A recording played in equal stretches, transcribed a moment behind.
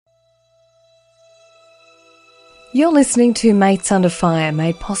You're listening to Mates Under Fire,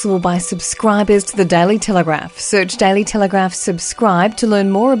 made possible by subscribers to the Daily Telegraph. Search Daily Telegraph Subscribe to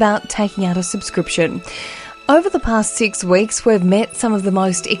learn more about taking out a subscription. Over the past 6 weeks, we've met some of the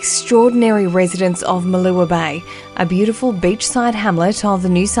most extraordinary residents of Mooloolah Bay, a beautiful beachside hamlet of the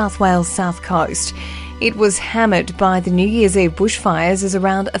New South Wales south coast. It was hammered by the New Year's Eve bushfires as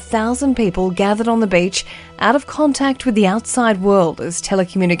around 1,000 people gathered on the beach out of contact with the outside world as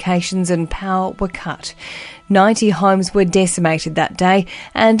telecommunications and power were cut. 90 homes were decimated that day,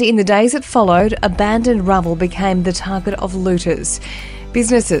 and in the days that followed, abandoned rubble became the target of looters.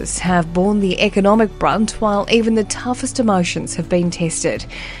 Businesses have borne the economic brunt, while even the toughest emotions have been tested.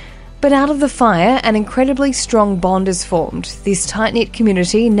 But out of the fire, an incredibly strong bond is formed, this tight-knit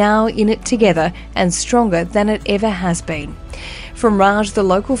community now in it together and stronger than it ever has been. From Raj, the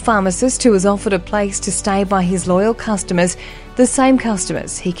local pharmacist who was offered a place to stay by his loyal customers, the same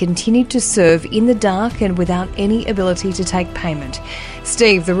customers he continued to serve in the dark and without any ability to take payment.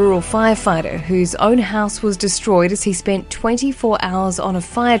 Steve, the rural firefighter whose own house was destroyed as he spent 24 hours on a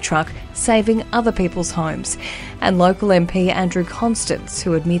fire truck saving other people's homes. And local MP Andrew Constance,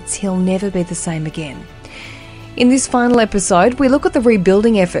 who admits he'll never be the same again. In this final episode, we look at the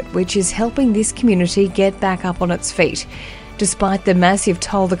rebuilding effort which is helping this community get back up on its feet. Despite the massive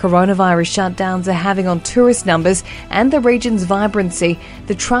toll the coronavirus shutdowns are having on tourist numbers and the region's vibrancy,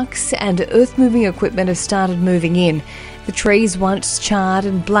 the trucks and earth-moving equipment have started moving in. The trees once charred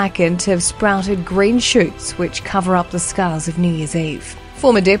and blackened have sprouted green shoots which cover up the scars of New Year's Eve.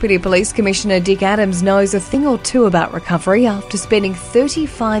 Former Deputy Police Commissioner Dick Adams knows a thing or two about recovery after spending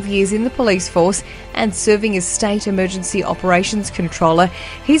 35 years in the police force and serving as State Emergency Operations Controller.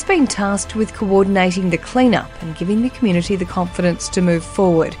 He's been tasked with coordinating the clean-up and giving the community the confidence to move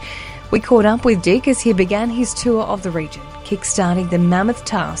forward. We caught up with Dick as he began his tour of the region, kickstarting the mammoth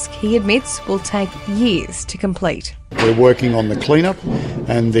task he admits will take years to complete. We're working on the clean-up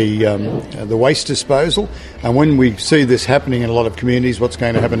and the waste disposal, and when we see this happening in a lot of communities, what's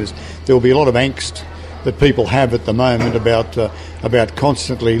going to happen is there will be a lot of angst that people have at the moment about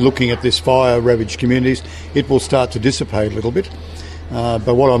constantly looking at this fire-ravaged communities. It will start to dissipate a little bit.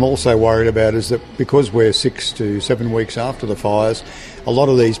 But what I'm also worried about is that because we're 6 to 7 weeks after the fires, a lot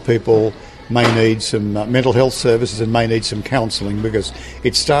of these people may need some mental health services and may need some counselling, because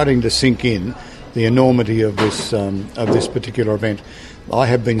it's starting to sink in the enormity of this particular event. I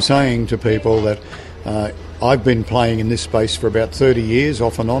have been saying to people that I've been playing in this space for about 30 years,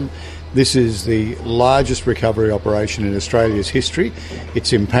 off and on. This is the largest recovery operation in Australia's history.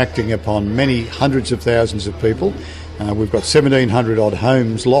 It's impacting upon many hundreds of thousands of people. We've got 1,700 odd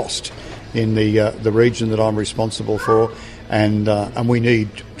homes lost in the region that I'm responsible for, and we need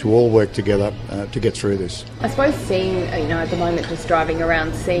to all work together to get through this. I suppose seeing, at the moment, just driving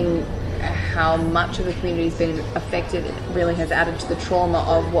around, seeing how much of the community's been affected really has added to the trauma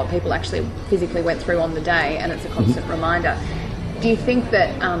of what people actually physically went through on the day, and it's a constant reminder. Do you think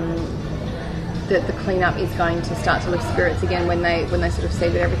that that the clean-up is going to start to lift spirits again when they sort of see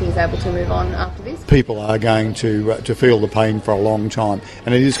that everything's able to move on after this? People are going to feel the pain for a long time,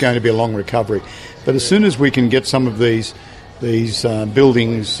 and it is going to be a long recovery. But as soon as we can get some of these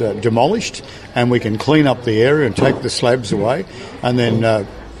buildings demolished, and we can clean up the area and take the slabs away, and then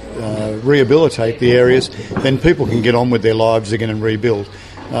rehabilitate the areas, then people can get on with their lives again and rebuild.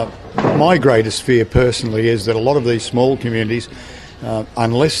 My greatest fear personally is that a lot of these small communities,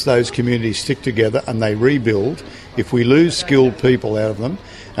 unless those communities stick together and they rebuild, if we lose skilled people out of them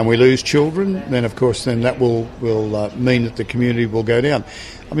and we lose children, then of course that will mean that the community will go down.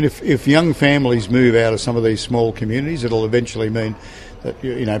 I mean, if young families move out of some of these small communities, it'll eventually mean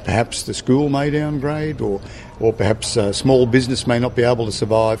that perhaps the school may downgrade, or perhaps small business may not be able to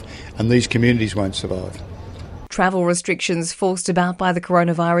survive, and these communities won't survive. Travel restrictions forced about by the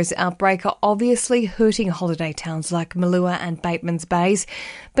coronavirus outbreak are obviously hurting holiday towns like Mooloolah and Batemans Bays.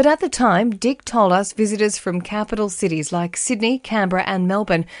 But at the time, Dick told us visitors from capital cities like Sydney, Canberra and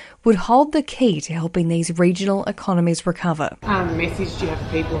Melbourne would hold the key to helping these regional economies recover. Message do you have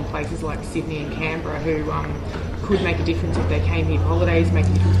for people in places like Sydney and Canberra who could make a difference if they came here for holidays, make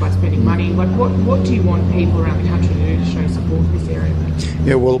a difference by spending money? Like, what do you want people around the country to do to show support for this area?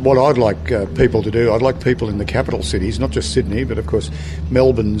 Yeah, well, what I'd like people to do, I'd like people in the capital cities, not just Sydney, but of course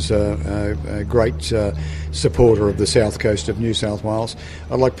Melbourne's a great supporter of the south coast of New South Wales.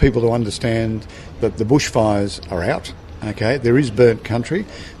 I'd like people to understand that the bushfires are out. Okay, there is burnt country,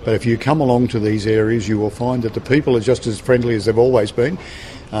 but if you come along to these areas, you will find that the people are just as friendly as they've always been.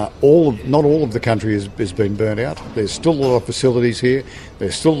 Not all of the country has been burnt out. There's still a lot of facilities here.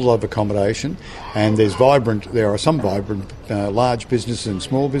 There's still a lot of accommodation, and there are some vibrant large businesses and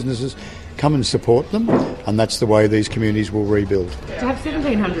small businesses. Come and support them, and that's the way these communities will rebuild. To have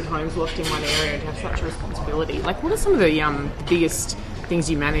 1,700 homes lost in one area, to have such a responsibility, like what are some of the biggest things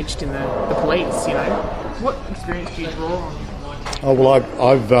you managed in the police? You know, what experience do you draw on? Oh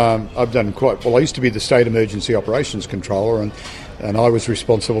well, I've done quite well. I used to be the State Emergency Operations Controller, and I was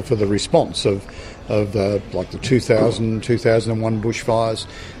responsible for the response of like the 2001 bushfires,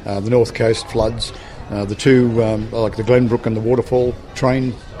 the North Coast floods, the two like the Glenbrook and the Waterfall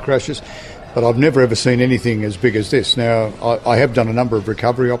train crashes. But I've never ever seen anything as big as this. Now, I have done a number of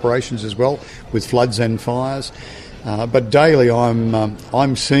recovery operations as well with floods and fires, but daily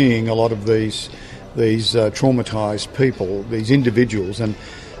I'm seeing a lot of these traumatised people, these individuals, and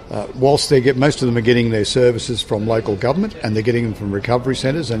whilst most of them are getting their services from local government and they're getting them from recovery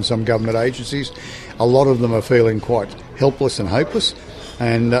centres and some government agencies, a lot of them are feeling quite helpless and hopeless,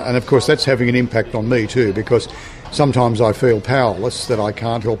 and of course that's having an impact on me too, because sometimes I feel powerless that I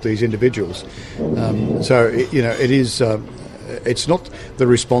can't help these individuals. It's not the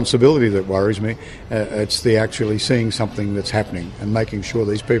responsibility that worries me, it's the actually seeing something that's happening and making sure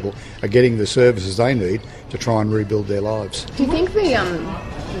these people are getting the services they need to try and rebuild their lives. Do you think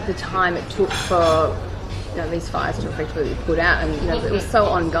the time it took for these fires to effectively be put out, and it was so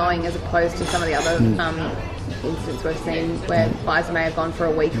ongoing as opposed to some of the other incidents we've seen where fires may have gone for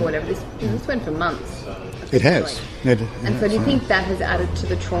a week or whatever, this went for months? It has. And so do you think that has added to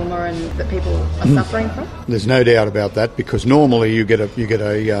the trauma and that people are suffering from? There's no doubt about that, because normally you get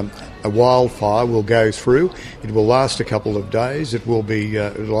a wildfire will go through. It will last a couple of days. It'll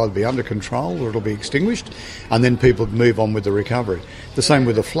either be under control or it'll be extinguished, and then people move on with the recovery. The same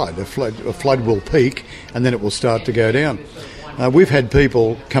with a flood. A flood will peak and then it will start to go down. We've had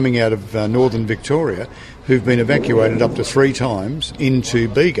people coming out of northern Victoria who've been evacuated up to 3 times into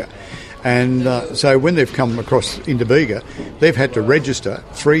Bega. And so when they've come across into Bega, they've had to register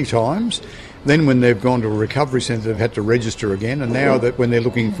 3 times. Then when they've gone to a recovery centre, they've had to register again. And now that when they're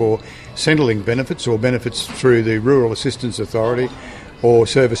looking for Centrelink benefits or benefits through the Rural Assistance Authority or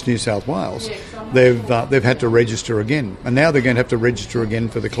Service New South Wales, they've had to register again. And now they're going to have to register again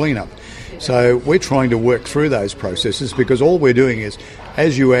for the clean-up. So we're trying to work through those processes, because all we're doing is,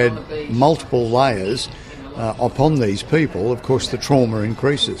 as you add multiple layers upon these people, of course the trauma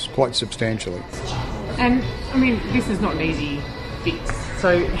increases quite substantially. And I mean, this is not an easy fix.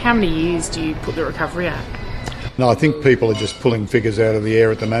 So how many years do you put the recovery at? No, I think people are just pulling figures out of the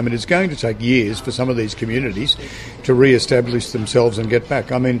air at the moment. It's going to take years for some of these communities to re-establish themselves and get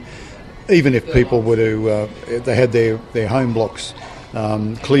back. I mean, even if people were to, they had their home blocks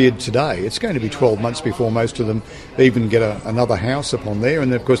cleared today, it's going to be 12 months before most of them even get another house upon there,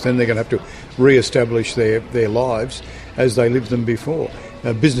 and of course then they're going to have to re-establish their lives as they lived them before.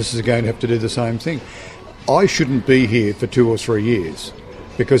 Businesses are going to have to do the same thing. I shouldn't be here for 2 or 3 years,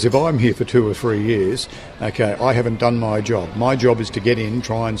 because if I'm here for 2 or 3 years, okay, I haven't done my job. My job is to get in,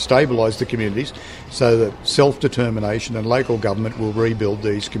 try and stabilise the communities so that self-determination and local government will rebuild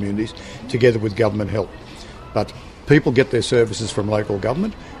these communities together with government help. But people get their services from local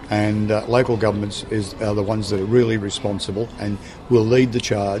government, and local governments are the ones that are really responsible and will lead the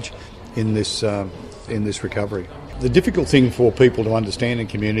charge in this recovery. The difficult thing for people to understand in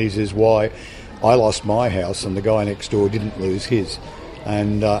communities is why I lost my house and the guy next door didn't lose his,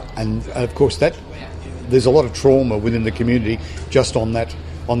 and of course that there's a lot of trauma within the community just on that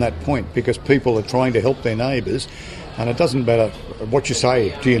point, because people are trying to help their neighbours, and it doesn't matter what you say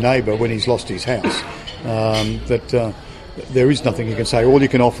to your neighbour when he's lost his house. There is nothing you can say. All you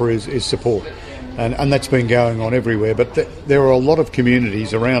can offer is support, and that's been going on everywhere. But there are a lot of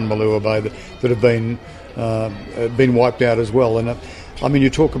communities around Mooloolah Bay that have been wiped out as well. And I mean, you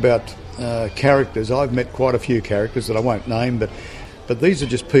talk about characters. I've met quite a few characters that I won't name, but these are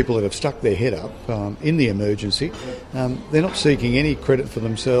just people that have stuck their head up in the emergency. They're not seeking any credit for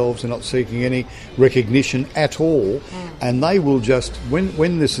themselves. They're not seeking any recognition at all, and they will just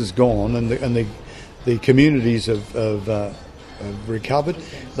when this is gone and the communities have recovered,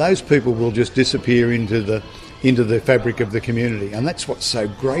 those people will just disappear into the fabric of the community, and that's what's so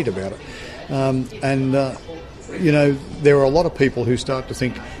great about it. There are a lot of people who start to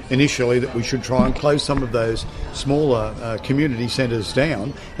think initially that we should try and close some of those smaller community centres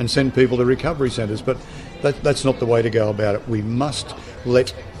down and send people to recovery centres, but that's not the way to go about it.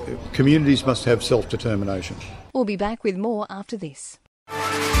 Communities must have self-determination. We'll be back with more after this.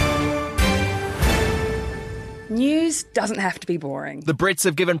 News doesn't have to be boring. The Brits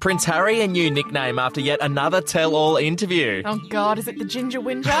have given Prince Harry a new nickname after yet another tell-all interview. Oh God, is it the Ginger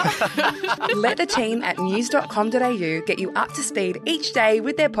Whinger? Let the team at news.com.au get you up to speed each day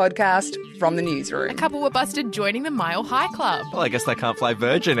with their podcast, From the Newsroom. A couple were busted joining the Mile High Club. Well, I guess they can't play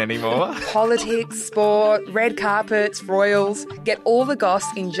Virgin anymore. Politics, sport, red carpets, royals. Get all the goss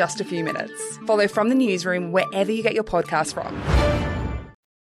in just a few minutes. Follow From the Newsroom wherever you get your podcasts from.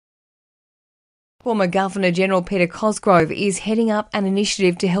 Former Governor-General Peter Cosgrove is heading up an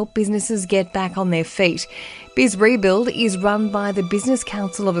initiative to help businesses get back on their feet. Biz Rebuild is run by the Business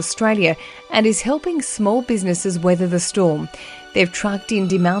Council of Australia and is helping small businesses weather the storm. They've trucked in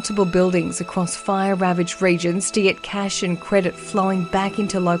demountable buildings across fire-ravaged regions to get cash and credit flowing back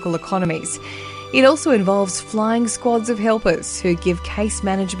into local economies. It also involves flying squads of helpers who give case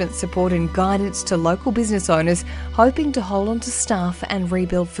management support and guidance to local business owners hoping to hold on to staff and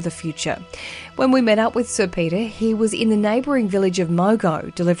rebuild for the future. When we met up with Sir Peter, he was in the neighbouring village of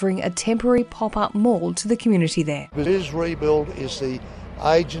Mogo, delivering a temporary pop-up mall to the community there. Biz Rebuild is the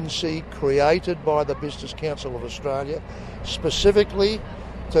agency created by the Business Council of Australia specifically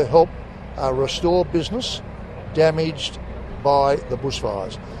to help restore business damaged by the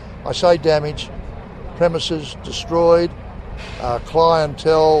bushfires. I say damaged, premises destroyed,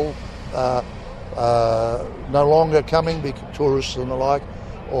 clientele no longer coming because tourists and the like,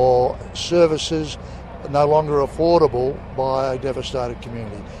 or services no longer affordable by a devastated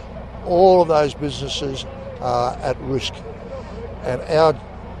community. All of those businesses are at risk, and our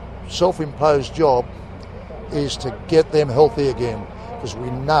self-imposed job is to get them healthy again, because we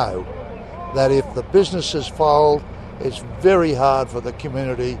know that if the businesses failed, it's very hard for the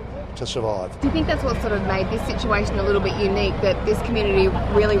community to survive. Do you think that's what sort of made this situation a little bit unique, that this community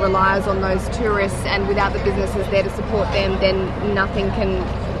really relies on those tourists, and without the businesses there to support them, then nothing can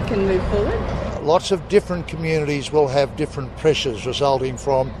move forward? Lots of different communities will have different pressures resulting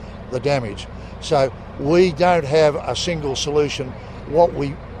from the damage. So we don't have a single solution. What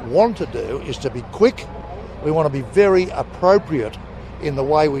we want to do is to be quick. We want to be very appropriate in the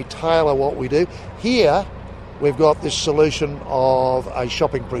way we tailor what we do. Here, we've got this solution of a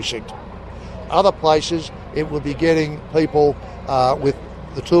shopping precinct. Other places, it would be getting people with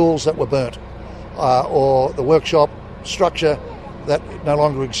the tools that were burnt or the workshop structure that no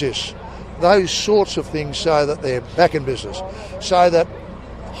longer exists. Those sorts of things, so that they're back in business. So that,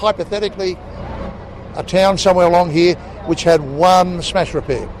 hypothetically, a town somewhere along here which had one smash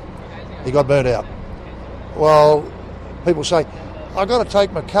repair, he got burnt out. Well, people say, I've got to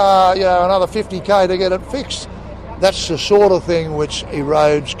take my car, another 50k to get it fixed. That's the sort of thing which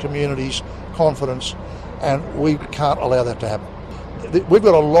erodes communities' confidence, and we can't allow that to happen. We've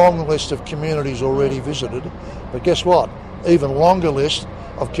got a long list of communities already visited, but guess what? Even longer list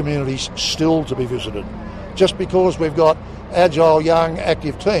of communities still to be visited. Just because we've got agile, young,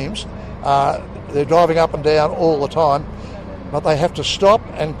 active teams, they're driving up and down all the time, but they have to stop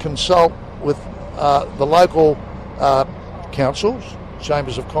and consult with the local councils,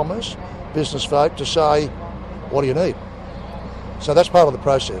 chambers of commerce, business folk, to say, what do you need? So that's part of the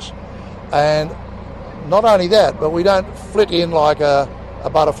process. And not only that, but we don't flit in like a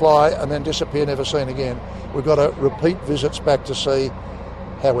butterfly and then disappear, never seen again. We've got to repeat visits back to see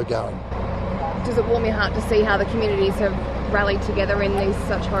how we're going. Does it warm your heart to see how the communities have rallied together in these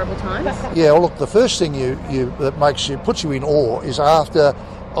such horrible times? Yeah, well, look, the first thing that puts you in awe is after,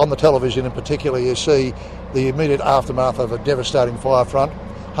 on the television in particular, you see the immediate aftermath of a devastating fire front,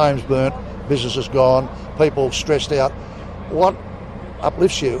 homes burnt, businesses gone, people stressed out. What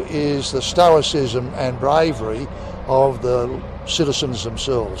uplifts you is the stoicism and bravery of the citizens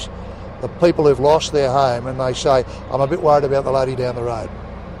themselves. The people who've lost their home and they say, I'm a bit worried about the lady down the road.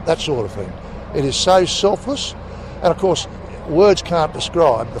 That sort of thing. It is so selfless, and of course words can't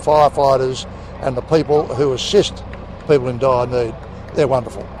describe the firefighters and the people who assist people in dire need. They're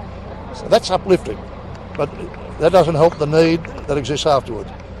wonderful. So that's uplifting, but that doesn't help the need that exists afterwards.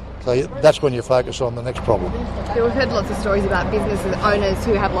 So that's when you focus on the next problem. Yeah, we've heard lots of stories about business owners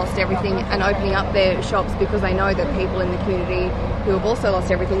who have lost everything and opening up their shops because they know that people in the community who have also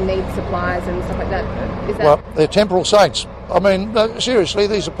lost everything need supplies and stuff like that. Well, they're temporal saints. I mean, seriously,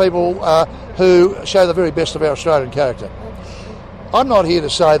 these are people who show the very best of our Australian character. I'm not here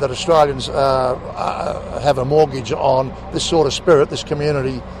to say that Australians have a mortgage on this sort of spirit, this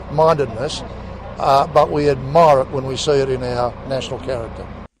community mindedness, but we admire it when we see it in our national character.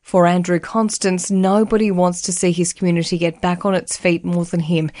 For Andrew Constance, nobody wants to see his community get back on its feet more than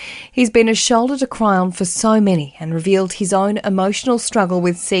him. He's been a shoulder to cry on for so many and revealed his own emotional struggle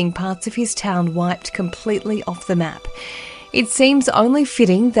with seeing parts of his town wiped completely off the map. It seems only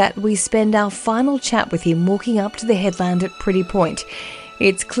fitting that we spend our final chat with him walking up to the headland at Pretty Point.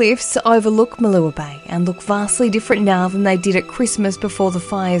 Its cliffs overlook Mooloolah Bay and look vastly different now than they did at Christmas before the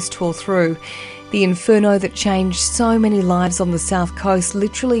fires tore through. The inferno that changed so many lives on the south coast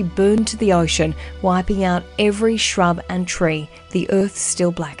literally burned to the ocean, wiping out every shrub and tree. The earth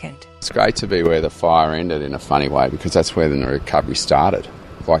still blackened. It's great to be where the fire ended in a funny way, because that's where the recovery started.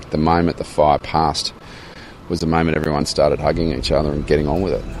 Like the moment the fire passed was the moment everyone started hugging each other and getting on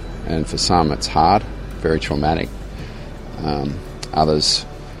with it. And for some it's hard, very traumatic. Others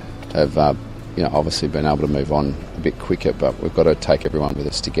have obviously been able to move on a bit quicker, but we've got to take everyone with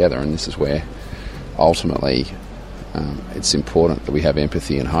us together, and this is where ultimately it's important that we have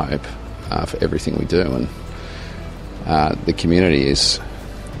empathy and hope for everything we do. And the community is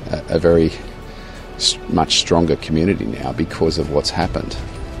a very much stronger community now because of what's happened.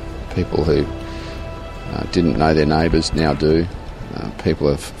 People who didn't know their neighbours now do. People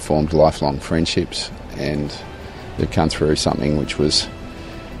have formed lifelong friendships, and they've come through something which was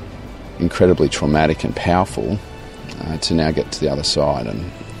incredibly traumatic and powerful to now get to the other side. And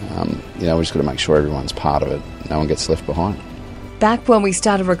we've just got to make sure everyone's part of it. No one gets left behind. Back when we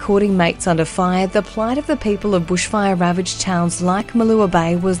started recording Mates Under Fire, the plight of the people of bushfire-ravaged towns like Mooloolah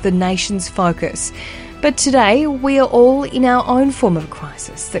Bay was the nation's focus. But today, we are all in our own form of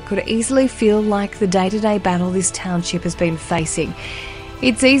crisis that could easily feel like the day-to-day battle this township has been facing.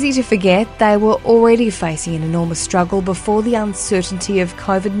 It's easy to forget they were already facing an enormous struggle before the uncertainty of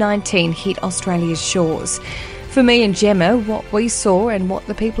COVID-19 hit Australia's shores. For me and Gemma, what we saw and what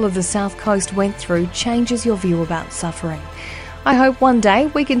the people of the South Coast went through changes your view about suffering. I hope one day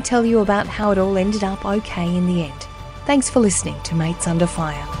we can tell you about how it all ended up okay in the end. Thanks for listening to Mates Under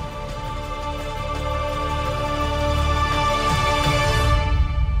Fire.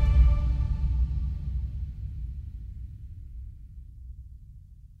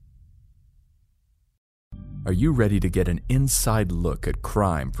 Are you ready to get an inside look at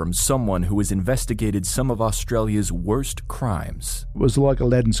crime from someone who has investigated some of Australia's worst crimes? It was like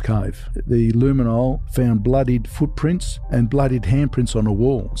Aladdin's Cave. The luminol found bloodied footprints and bloodied handprints on a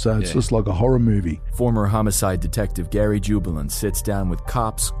wall, so it's just like a horror movie. Former homicide detective Gary Jubilant sits down with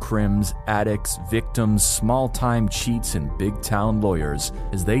cops, crims, addicts, victims, small-time cheats, and big-town lawyers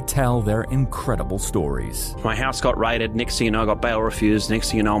as they tell their incredible stories. My house got raided. Next thing you know, I got bail refused.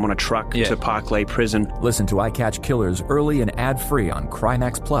 Next thing you know, I'm on a truck to Parklea Prison. Listen to I Catch Killers early and ad-free on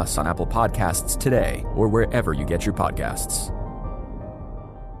Crimex Plus on Apple Podcasts today or wherever you get your podcasts.